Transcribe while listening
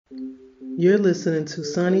You're listening to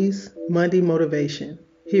Sonny's Monday Motivation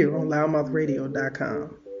here on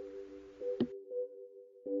loudmouthradio.com.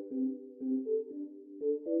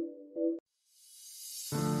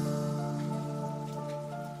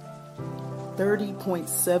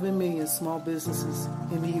 30.7 million small businesses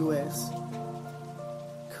in the U.S.,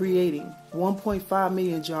 creating 1.5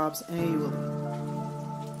 million jobs annually.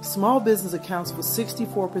 Small business accounts for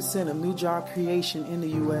 64% of new job creation in the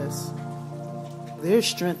U.S. There's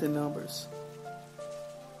strength in numbers.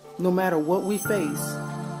 No matter what we face,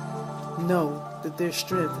 know that there's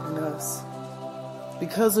strength in us.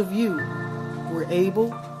 Because of you, we're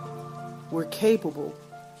able, we're capable,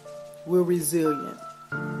 we're resilient,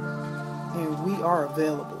 and we are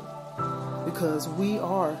available because we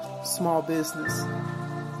are small business.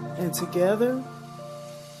 And together,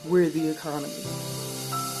 we're the economy.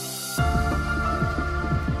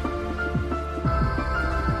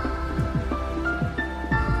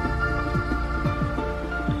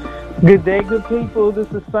 Good day, good people. This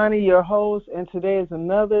is Sonny, your host, and today is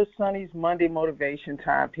another Sonny's Monday Motivation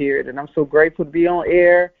Time period. And I'm so grateful to be on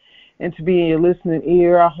air and to be in your listening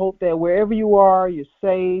ear. I hope that wherever you are, you're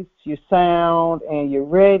safe, you're sound, and you're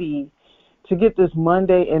ready to get this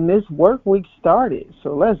Monday and this work week started.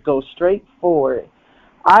 So let's go straight for it.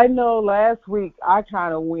 I know last week I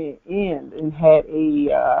kind of went in and had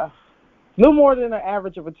a little more than an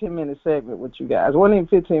average of a 10-minute segment with you guys. It wasn't even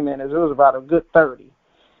 15 minutes. It was about a good 30.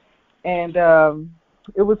 And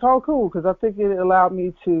it was all cool because I think it allowed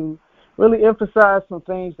me to really emphasize some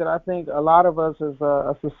things that I think a lot of us as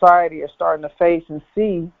a society are starting to face and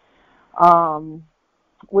see,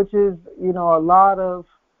 which is, a lot of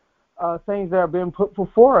things that have been put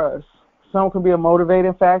before us. Some can be a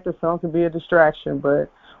motivating factor, some can be a distraction,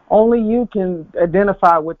 but only you can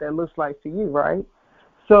identify what that looks like to you, right?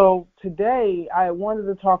 So today I wanted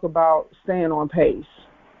to talk about staying on pace.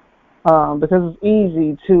 Because it's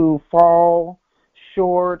easy to fall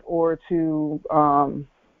short or to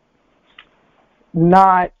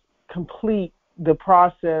not complete the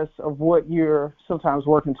process of what you're sometimes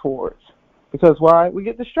working towards. Because why? We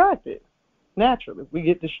get distracted. Naturally, we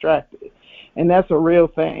get distracted. And that's a real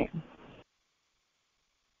thing.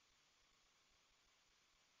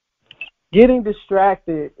 Getting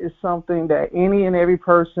distracted is something that any and every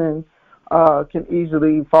person can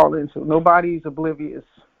easily fall into. Nobody's oblivious.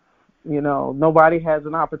 Nobody has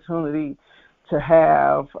an opportunity to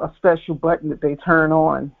have a special button that they turn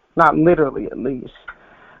on, not literally at least.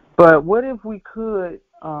 But what if we could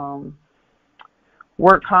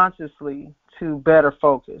work consciously to better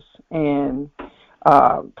focus and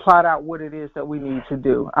plot out what it is that we need to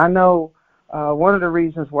do? I know one of the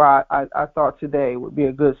reasons why I thought today would be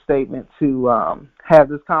a good statement to have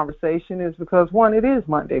this conversation is because, one, it is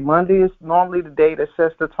Monday. Monday is normally the day that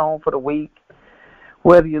sets the tone for the week.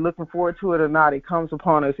 Whether you're looking forward to it or not, it comes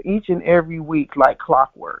upon us each and every week like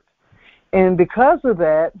clockwork. And because of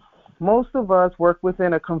that, most of us work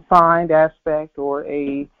within a confined aspect or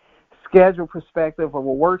a schedule perspective of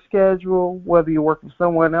a work schedule. Whether you're working for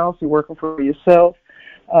someone else, you're working for yourself,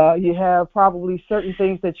 you have probably certain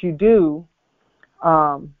things that you do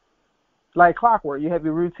like clockwork. You have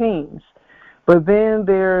your routines. But then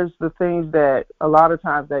there's the things that a lot of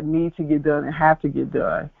times that need to get done and have to get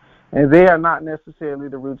done. And they are not necessarily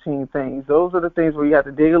the routine things. Those are the things where you have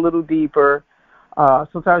to dig a little deeper.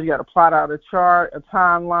 Sometimes you got to plot out a chart, a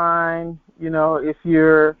timeline. If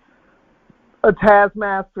you're a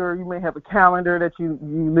taskmaster, you may have a calendar that you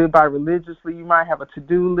live by religiously. You might have a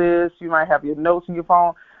to-do list. You might have your notes in your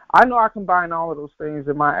phone. I know I combine all of those things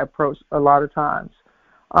in my approach a lot of times.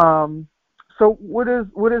 So what is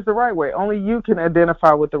the right way? Only you can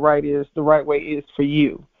identify what the right way is for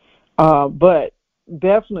you. But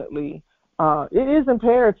definitely, it is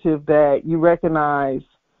imperative that you recognize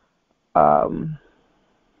the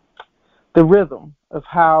rhythm of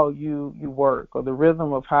how you work, or the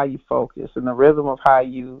rhythm of how you focus, and the rhythm of how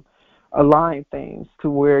you align things to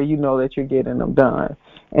where you know that you're getting them done.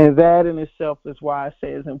 And that in itself is why I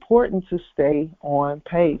say it's important to stay on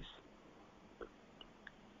pace.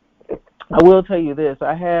 I will tell you this.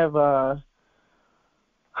 I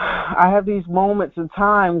have these moments and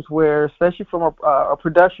times where, especially from a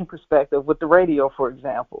production perspective with the radio, for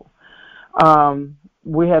example,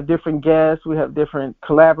 we have different guests, we have different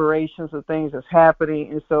collaborations of things that's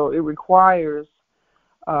happening, and so it requires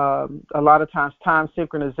a lot of times time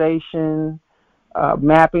synchronization,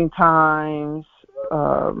 mapping times,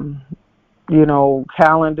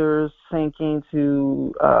 calendars syncing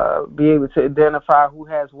to be able to identify who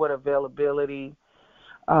has what availability.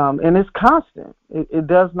 And it's constant. It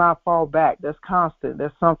does not fall back. That's constant.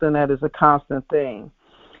 That's something that is a constant thing.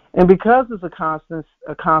 And because it's a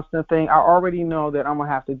constant thing, I already know that I'm gonna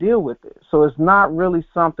have to deal with it. So it's not really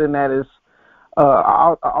something that is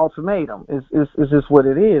an ultimatum. It's just what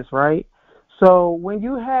it is, right? So when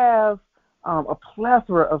you have a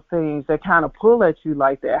plethora of things that kind of pull at you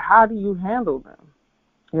like that, how do you handle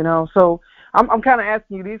them? So I'm kind of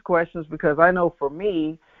asking you these questions because I know for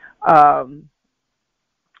me, um,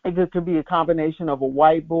 it could be a combination of a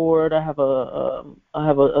whiteboard. I have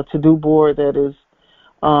a to-do board that is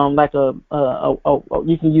like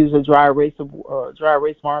you can use a dry erase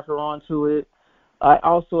marker onto it. I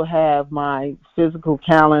also have my physical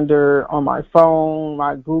calendar on my phone,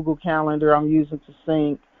 my Google Calendar I'm using to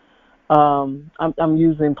sync. I'm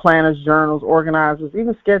using planners, journals, organizers,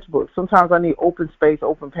 even sketchbooks. Sometimes I need open space,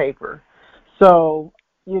 open paper. So,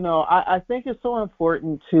 I think it's so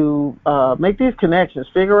important to make these connections,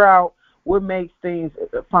 figure out what makes things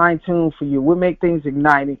fine-tuned for you, what makes things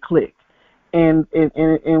ignite and click. And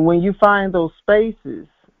when you find those spaces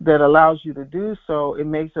that allows you to do so, it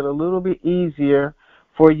makes it a little bit easier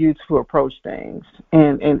for you to approach things.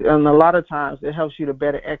 And a lot of times it helps you to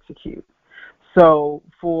better execute. So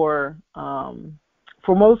for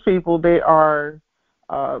most people, there's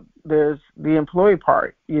the employee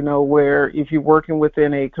part, where if you're working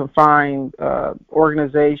within a confined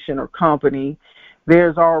organization or company,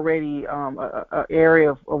 there's already a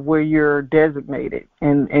area of where you're designated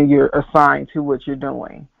and you're assigned to what you're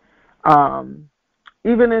doing.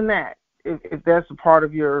 Even in that, if that's a part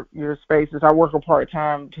of your spaces, I work a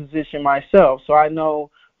part-time position myself, so I know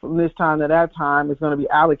from this time to that time is going to be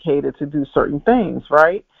allocated to do certain things,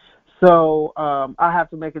 right? So I have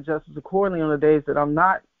to make adjustments accordingly on the days that I'm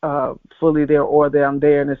not fully there or that I'm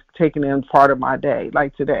there and it's taking in part of my day,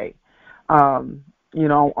 like today. I'm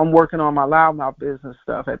working on my loudmouth business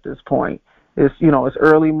stuff at this point. It's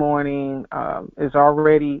early morning. It's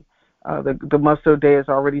already the muster day has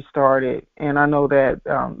already started, and I know that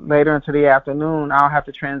later into the afternoon I'll have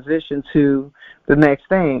to transition to the next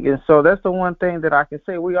thing. And so that's the one thing that I can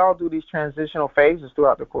say. We all do these transitional phases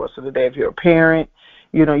throughout the course of the day. If you're a parent,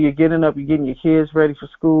 you're getting up, you're getting your kids ready for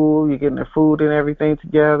school, you're getting their food and everything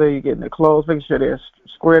together, you're getting their clothes, making sure they're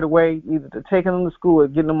squared away, either to taking them to school or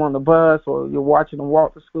getting them on the bus, or you're watching them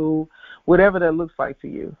walk to school, whatever that looks like for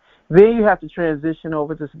you. Then you have to transition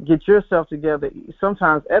over to get yourself together,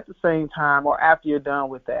 sometimes at the same time or after you're done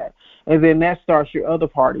with that. And then that starts your other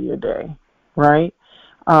part of your day, right?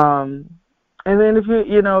 And then if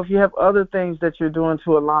you have other things that you're doing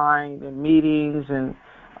to align, and meetings and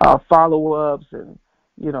follow-ups and,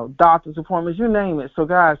 doctor's appointments, you name it. So,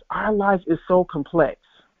 guys, our life is so complex,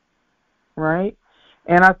 right?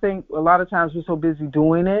 And I think a lot of times we're so busy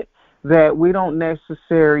doing it that we don't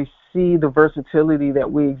necessarily see the versatility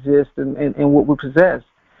that we exist in what we possess.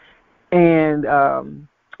 And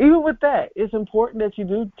even with that, it's important that you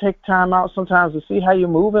do take time out sometimes to see how you're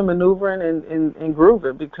moving, maneuvering, and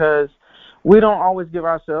grooving, because we don't always give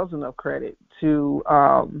ourselves enough credit to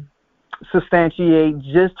substantiate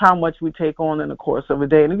just how much we take on in the course of a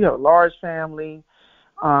day. And if you have a large family,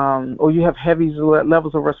 or you have heavy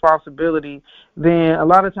levels of responsibility, then a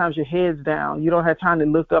lot of times your head's down. You don't have time to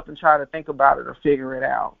look up and try to think about it or figure it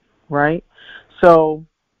out, right? So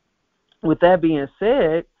with that being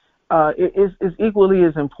said, it's equally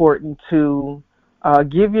as important to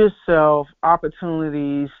give yourself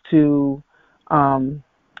opportunities to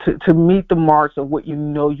meet the marks of what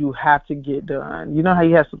you have to get done. You know how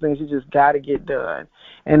you have some things you just got to get done,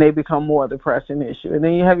 and they become more of the pressing issue. And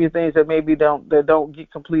then you have your things that maybe don't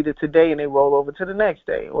get completed today, and they roll over to the next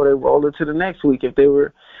day, or they roll into the next week if they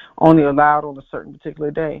were only allowed on a certain particular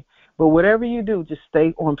day. But whatever you do, just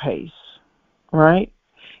stay on pace, right?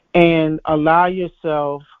 And allow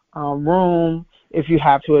yourself room if you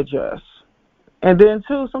have to adjust. And then,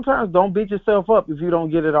 too, sometimes don't beat yourself up if you don't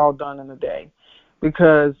get it all done in a day.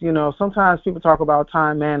 Because, sometimes people talk about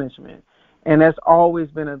time management, and that's always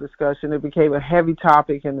been a discussion. It became a heavy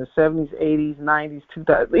topic in the 70s, 80s, 90s,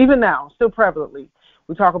 2000s. Even now, still prevalently,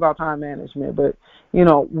 we talk about time management. But,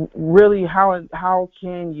 really, how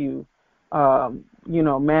can you,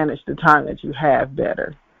 manage the time that you have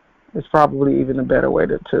better? It's probably even a better way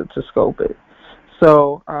to scope it.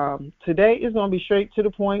 So today is going to be straight to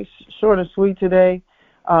the point, short and sweet today.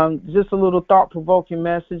 Just a little thought-provoking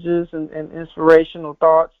messages and inspirational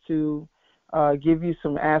thoughts to give you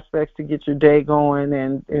some aspects to get your day going,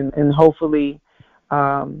 and hopefully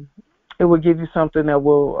it will give you something that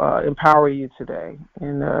will empower you today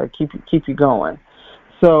and keep you going.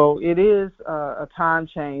 So it is a time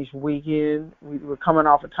change weekend. We're coming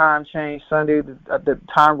off a time change Sunday. The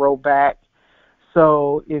time rolled back.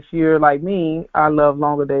 So if you're like me, I love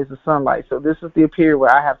longer days of sunlight. So this is the period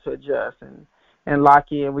where I have to adjust and and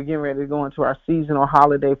lock in. We're getting ready to go into our seasonal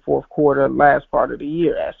holiday fourth quarter, last part of the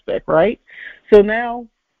year aspect, right? So now,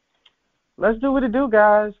 let's do what it do,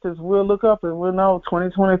 guys, because we'll look up and we'll know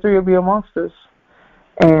 2023 will be amongst us.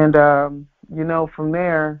 And, from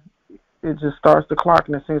there, it just starts the clock,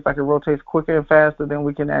 and it seems like it rotates quicker and faster than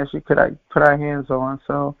we can actually put our hands on.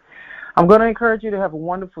 So I'm going to encourage you to have a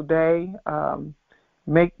wonderful day.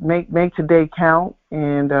 Make today count,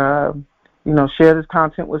 and share this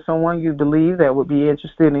content with someone you believe that would be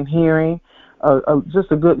interested in hearing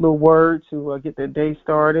just a good little word to get their day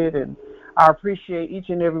started. And I appreciate each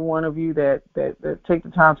and every one of you that take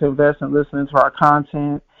the time to invest in listening to our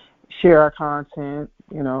content, share our content,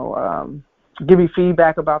 give me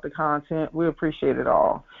feedback about the content. We appreciate it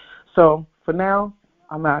all. So for now,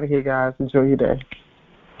 I'm out of here, guys. Enjoy your day.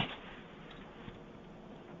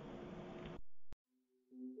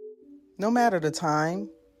 No matter the time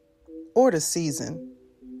or the season,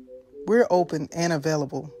 we're open and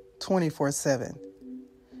available 24/7.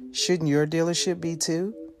 Shouldn't your dealership be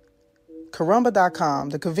too? Carumba.com,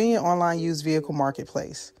 the convenient online used vehicle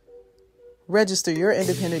marketplace. Register your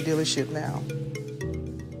independent dealership now.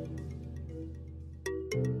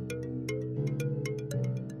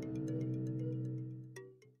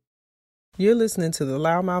 You're listening to the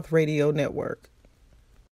Loudmouth Radio Network.